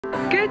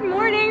Good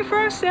morning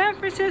from San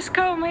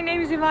Francisco. My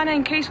name is Ivana,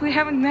 in case we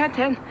haven't met.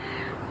 And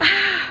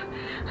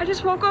I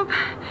just woke up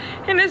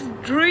in this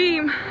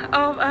dream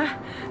of a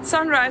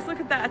sunrise.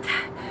 Look at that.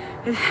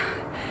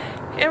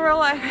 In real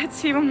life,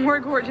 it's even more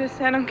gorgeous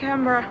than on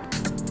camera.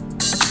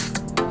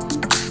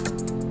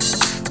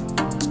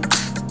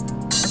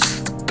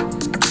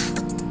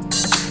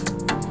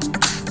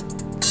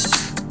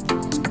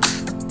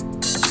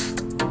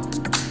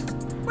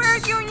 We're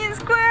at Union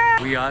Square!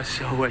 We are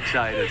so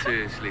excited,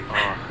 seriously.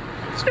 Oh,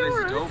 this place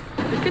is dope.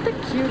 Look at the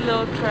cute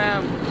little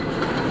tram.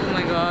 Oh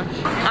my gosh.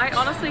 I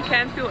honestly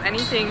can't feel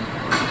anything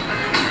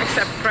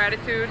except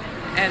gratitude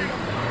and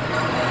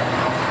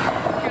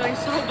feeling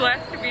so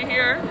blessed to be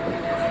here.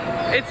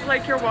 It's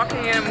like you're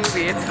walking in a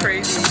movie. It's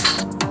crazy.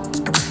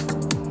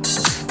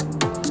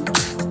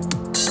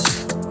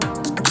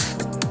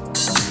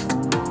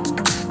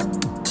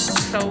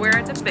 So we're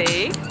at the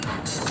bay,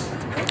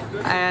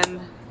 and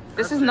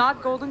this is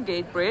not Golden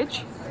Gate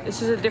Bridge.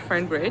 This is a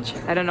different bridge.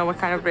 I don't know what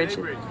kind of bridge.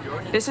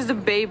 This is the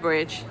Bay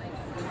Bridge.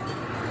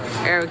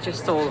 Eric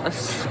just told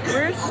us.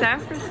 We're in San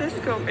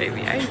Francisco,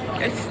 baby.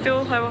 I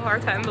still have a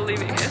hard time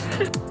believing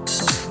it.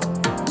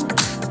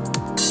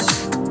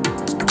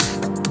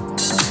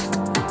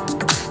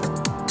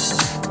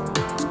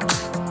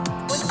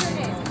 What's your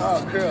name?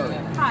 Oh, Curly.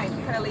 Hi,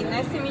 Curly.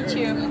 Nice to meet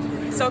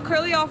you. So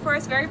Curly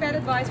offers very bad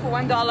advice for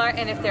 $1,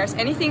 and if there's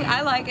anything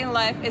I like in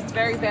life, it's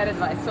very bad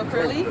advice. So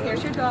Curly,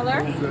 here's your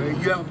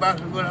 $1. You have a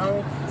bicycle at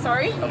home?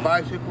 Sorry? A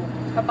bicycle?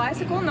 A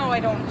bicycle? No,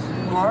 I don't.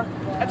 Car?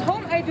 At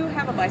home, I do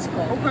have a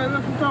bicycle. Okay, that's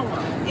what I'm talking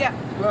about. Yeah.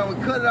 Well,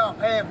 we cut it off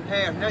half and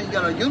half. Now you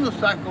got a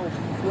unicycle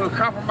with a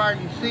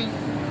compromising seat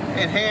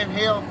and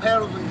handheld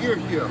pedals and gear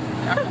shift.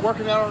 After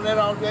working out on that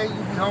all day, you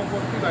be home for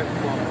a few hours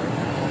tomorrow.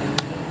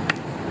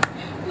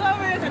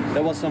 Love it.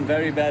 That was some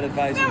very bad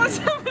advice. That was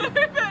some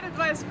very bad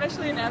advice,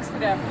 especially in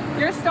Amsterdam.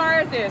 You're a star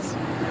at this.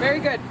 Very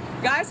good.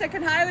 Guys, I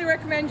can highly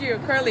recommend you.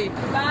 Curly.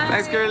 Bye.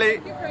 Thanks, Curly.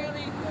 Thank you,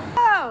 Curly.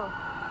 Oh,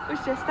 I was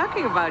just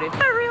talking about it.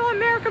 A real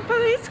American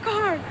police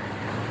car.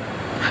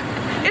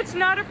 It's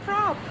not a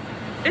prop.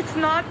 It's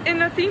not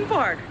in a theme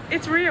park.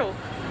 It's real.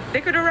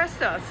 They could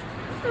arrest us.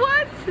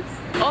 What?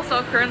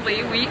 Also,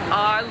 currently, we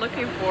are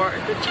looking for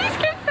the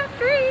Cheesecake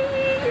Factory.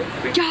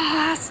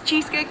 Yes,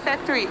 Cheesecake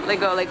Factory.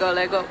 Lego, Lego,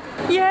 Lego.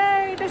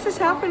 Yay, this is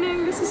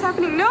happening. This is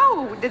happening.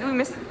 No, did we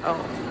miss? Oh,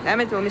 I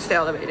meant we missed the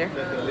elevator.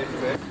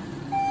 Here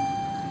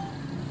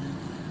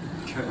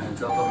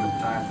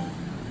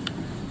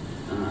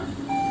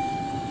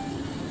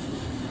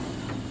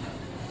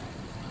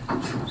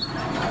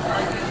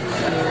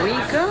we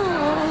go.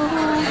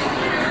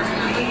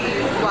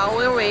 While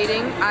we're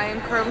waiting, I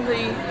am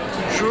currently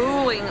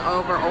drooling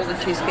over all the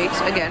cheesecakes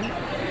again.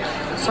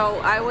 So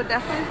I would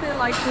definitely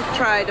like to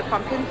try the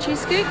pumpkin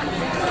cheesecake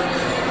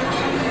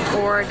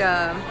or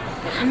the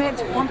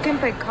pumpkin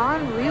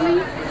pecan. Really?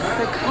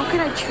 Like, how can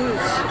I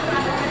choose?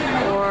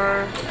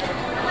 Or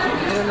I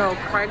don't know,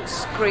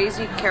 Craig's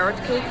crazy carrot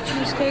cake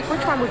cheesecake.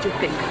 Which one would you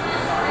pick?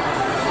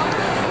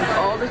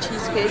 All the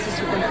cheesecakes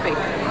you can pick.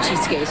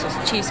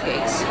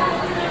 Cheesecakes.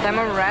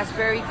 Lemon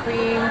raspberry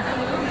cream,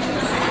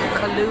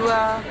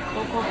 Kahlua,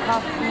 cocoa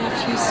coffee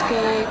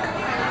cheesecake,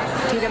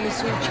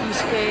 tiramisu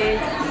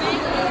cheesecake,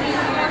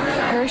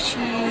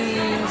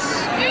 Hershey's,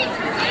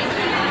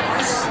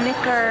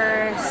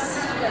 Snickers,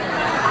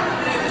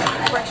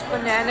 fresh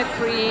banana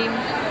cream,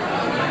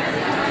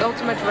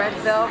 ultimate red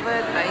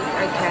velvet. I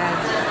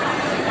can't.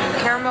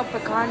 Caramel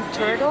pecan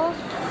turtle.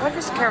 What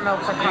is caramel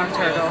pecan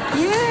turtle?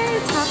 Yay,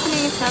 it's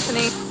happening, it's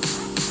happening.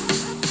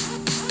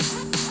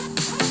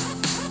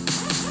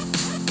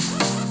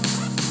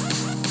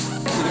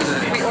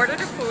 We ordered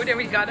the food and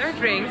we got our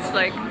drinks.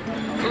 Like,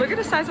 look at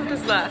the size of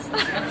this glass.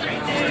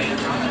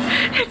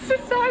 It's the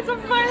size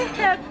of my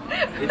head.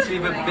 It's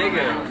even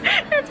bigger.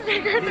 It's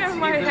bigger than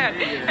my head.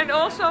 Bigger. And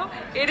also,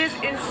 it is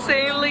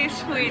insanely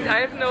sweet. I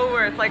have no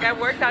words. Like, I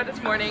worked out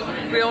this morning.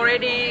 We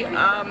already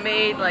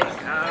made like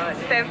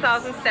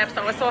 10,000 steps.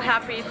 I was so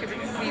happy to be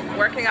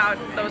working out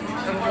those,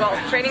 well,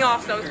 training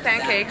off those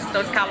pancakes,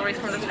 those calories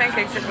from those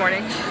pancakes this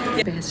morning.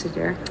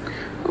 Ambassador.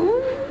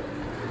 Ooh.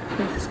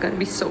 This is gonna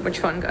be so much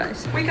fun,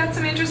 guys. We got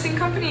some interesting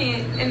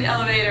company in the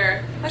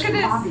elevator. Look at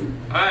this.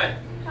 Hi.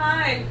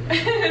 Hi. So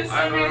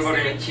Hi, nice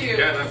everybody. to meet you.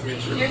 Yeah, nice to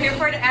meet you. You're here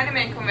for the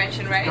anime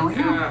convention, right?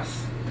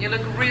 Yes. You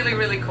look really,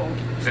 really cool.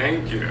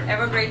 Thank you.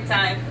 Have a great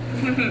time.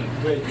 We meet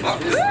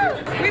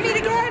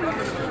again.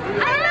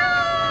 Hello.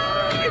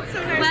 It's so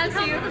nice to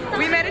see you.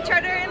 We met each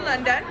other in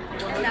London.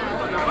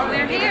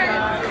 We're here.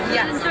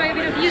 Yes. Enjoy a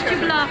bit of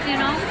YouTube love, you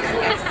know?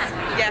 Yes.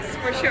 Yes,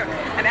 for sure.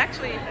 And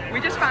actually,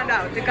 we just found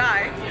out the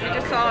guy we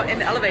just saw in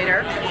the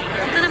elevator.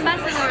 It's an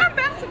ambassador.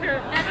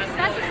 Ambassador.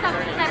 That's the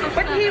type of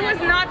But stuff he that- was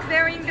not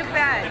wearing the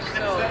badge,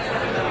 so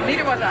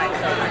neither was I.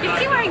 Is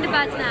he wearing the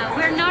badge now?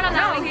 We're not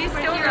allowing he's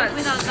still superheroes not.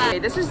 without badge. Okay,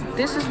 this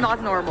is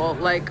not normal.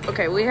 Like,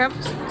 okay, we have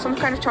some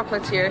kind of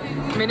chocolates here,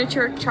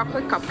 miniature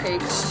chocolate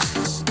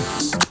cupcakes.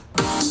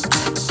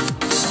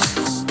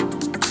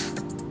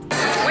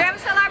 We have a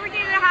celebrity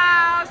in the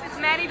house. It's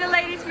Manny the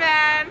ladies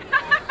man.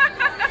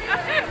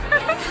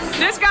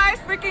 This guy is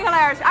freaking freaking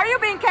hilarious. Are you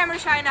being camera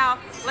shy now?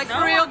 Like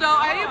for real though,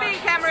 are you being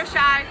camera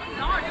shy?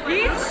 No.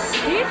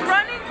 He's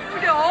running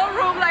through the whole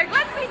room like,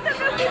 let's meet some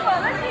new people,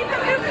 let's meet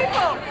some new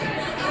people.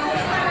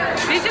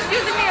 He's just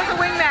using me as a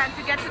wingman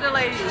to get to the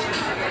ladies.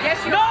 Yes,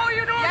 you are. No,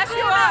 you don't. Yes,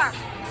 you are.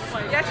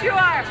 Yes, you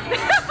are.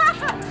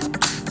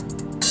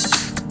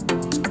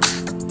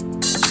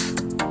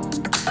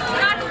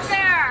 Not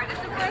fair. This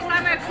is the first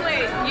time I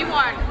played. You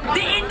won.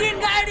 The Indian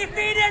guy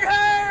defeated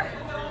her!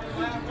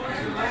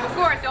 Of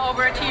course, the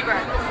overachiever.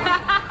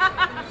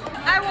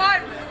 I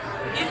won.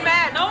 He's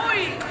mad. No,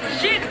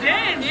 she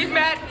did. He's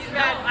mad. He's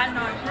mad. No, I'm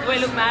not. Do I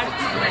look mad?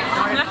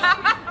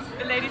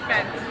 The lady's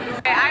mad.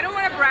 Okay, I don't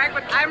want to brag,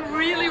 but I'm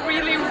really,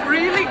 really,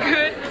 really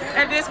good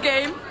at this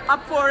game.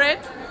 Up for it.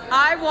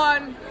 I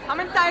won. How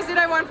many times did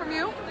I win from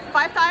you?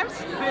 5 times?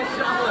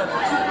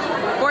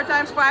 4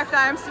 times, 5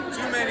 times.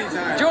 Too many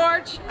times.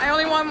 George, I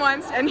only won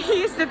once, and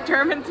he's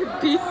determined to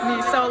beat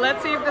me. So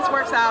let's see if this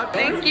works out.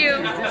 Thank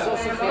you.